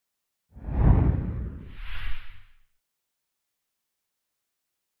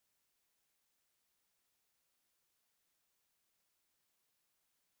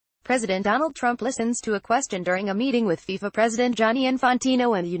President Donald Trump listens to a question during a meeting with FIFA President Gianni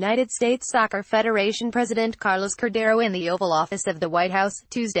Infantino and United States Soccer Federation President Carlos Cordero in the Oval Office of the White House,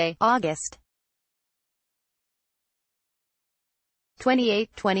 Tuesday, August 28,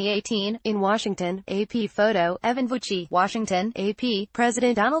 2018, in Washington. AP photo, Evan Vucci, Washington, AP.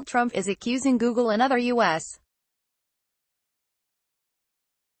 President Donald Trump is accusing Google and other U.S.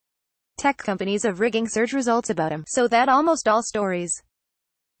 tech companies of rigging search results about him, so that almost all stories.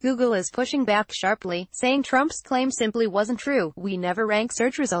 Google is pushing back sharply, saying Trump's claim simply wasn't true. "We never rank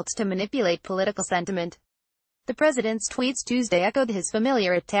search results to manipulate political sentiment." The president's tweets Tuesday echoed his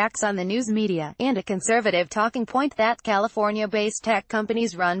familiar attacks on the news media, and a conservative talking point that California-based tech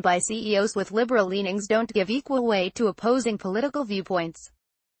companies run by CEOs with liberal leanings don't give equal weight to opposing political viewpoints.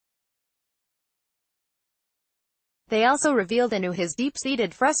 They also revealed anew his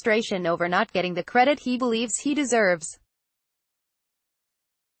deep-seated frustration over not getting the credit he believes he deserves.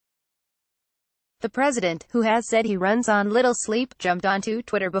 The president, who has said he runs on little sleep, jumped onto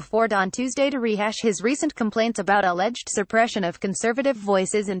Twitter before dawn Tuesday to rehash his recent complaints about alleged suppression of conservative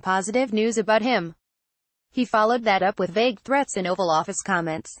voices and positive news about him. He followed that up with vague threats in Oval Office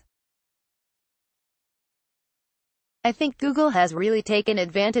comments. "I think Google has really taken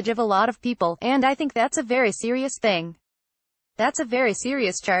advantage of a lot of people, and I think that's a very serious thing. That's a very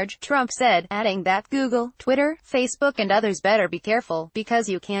serious charge," Trump said, adding that Google, Twitter, Facebook and others better be careful, because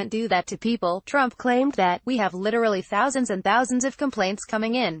you can't do that to people. Trump claimed that, "We have literally thousands and thousands of complaints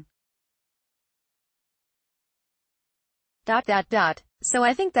coming in. So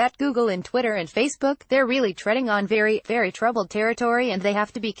I think that Google and Twitter and Facebook, they're really treading on very, very troubled territory and they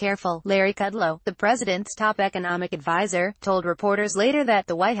have to be careful." Larry Kudlow, the president's top economic advisor, told reporters later that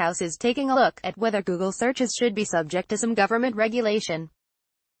the White House is taking a look at whether Google searches should be subject to some government regulation.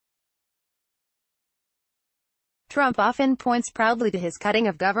 Trump often points proudly to his cutting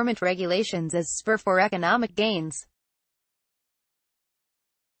of government regulations as spur for economic gains.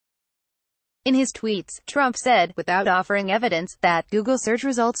 In his tweets, Trump said, without offering evidence, that Google search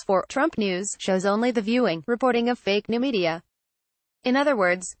results for Trump News shows only the viewing, reporting of fake news media. In other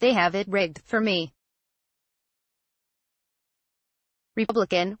words, they have it rigged, for me.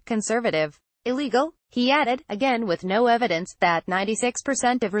 Republican, conservative, illegal, he added, again with no evidence, that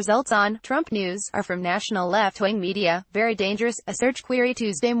 96% of results on Trump News are from national left-wing media. Very dangerous. A search query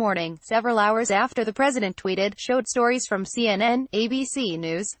Tuesday morning, several hours after the president tweeted, showed stories from CNN, ABC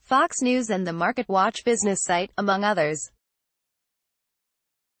News, Fox News and the MarketWatch business site, among others.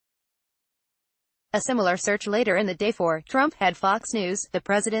 A similar search later in the day for Trump had Fox News, the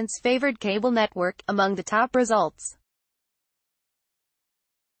president's favored cable network, among the top results.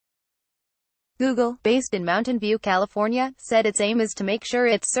 Google, based in Mountain View, California, said its aim is to make sure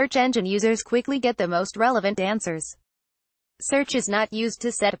its search engine users quickly get the most relevant answers. "Search is not used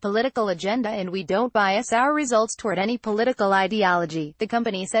to set a political agenda and we don't bias our results toward any political ideology," the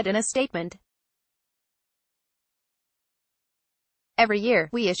company said in a statement. "Every year,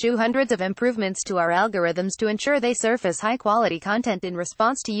 we issue hundreds of improvements to our algorithms to ensure they surface high-quality content in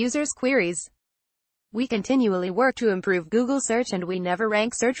response to users' queries. We continually work to improve Google search and we never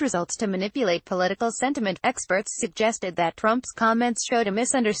rank search results to manipulate political sentiment." Experts suggested that Trump's comments showed a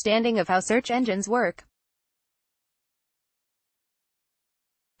misunderstanding of how search engines work.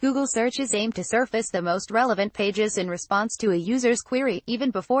 Google search is aimed to surface the most relevant pages in response to a user's query,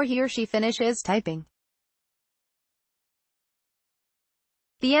 even before he or she finishes typing.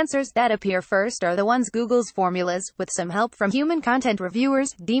 The answers that appear first are the ones Google's formulas, with some help from human content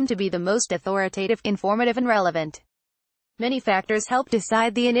reviewers, deem to be the most authoritative, informative and relevant. Many factors help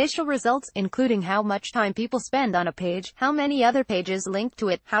decide the initial results, including how much time people spend on a page, how many other pages link to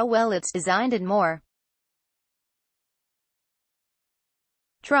it, how well it's designed and more.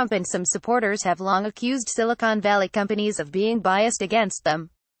 Trump and some supporters have long accused Silicon Valley companies of being biased against them.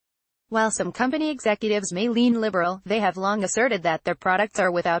 While some company executives may lean liberal, they have long asserted that their products are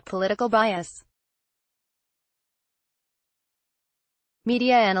without political bias.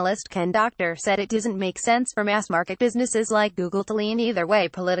 Media analyst Ken Doctor said it doesn't make sense for mass-market businesses like Google to lean either way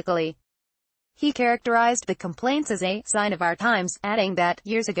politically. He characterized the complaints as a sign of our times, adding that,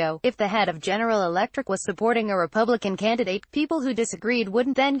 years ago, if the head of General Electric was supporting a Republican candidate, people who disagreed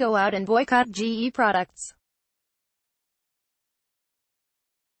wouldn't then go out and boycott GE products.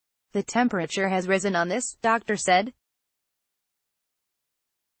 "The temperature has risen on this," Doctor said.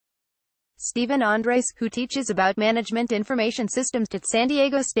 Stephen Andres, who teaches about management information systems at San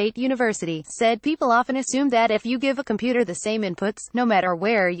Diego State University, said people often assume that if you give a computer the same inputs, no matter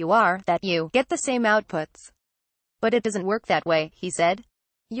where you are, that you get the same outputs. But it doesn't work that way, he said.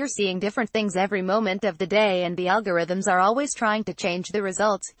 You're seeing different things every moment of the day and the algorithms are always trying to change the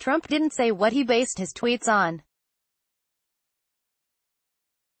results. Trump didn't say what he based his tweets on.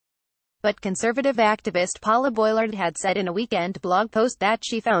 But conservative activist Paula Boilard had said in a weekend blog post that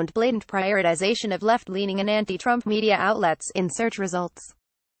she found blatant prioritization of left-leaning and anti-Trump media outlets in search results.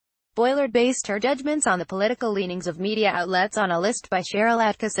 Boilard based her judgments on the political leanings of media outlets on a list by Sharyl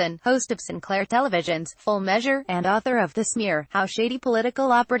Attkisson, host of Sinclair Television's Full Measure, and author of The Smear, How Shady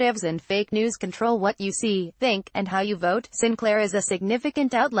Political Operatives and Fake News Control What You See, Think, and How You Vote. Sinclair is a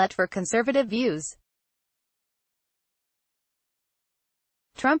significant outlet for conservative views.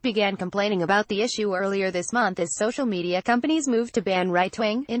 Trump began complaining about the issue earlier this month as social media companies moved to ban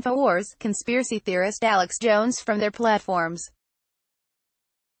right-wing, InfoWars, conspiracy theorist Alex Jones from their platforms.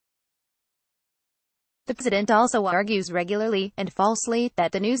 The president also argues regularly, and falsely,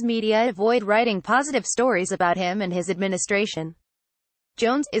 that the news media avoid writing positive stories about him and his administration.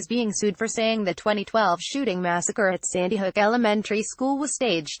 Jones is being sued for saying the 2012 shooting massacre at Sandy Hook Elementary School was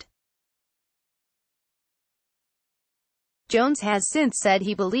staged. Jones has since said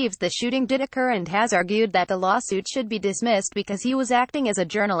he believes the shooting did occur and has argued that the lawsuit should be dismissed because he was acting as a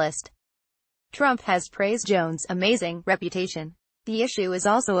journalist. Trump has praised Jones' amazing reputation. The issue is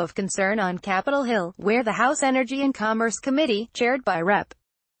also of concern on Capitol Hill, where the House Energy and Commerce Committee, chaired by Rep.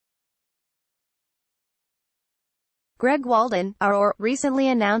 Greg Walden, recently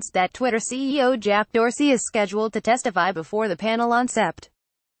announced that Twitter CEO Jack Dorsey is scheduled to testify before the panel on Sept.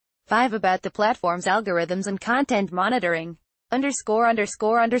 5 about the platform's algorithms and content monitoring.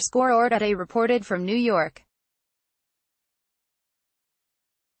 ____or.a reported from New York.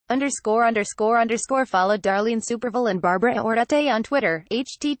 ____ Darlene Superville and Barbara Ortate on Twitter.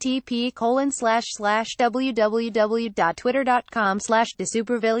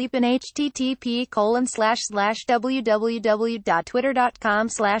 http://www.twitter.com/desuperville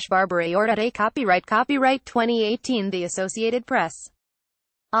http://www.twitter.com/Barbara Ortate. Copyright 2018 The Associated Press.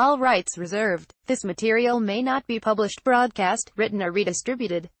 All rights reserved. This material may not be published, broadcast, written or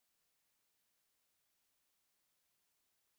redistributed.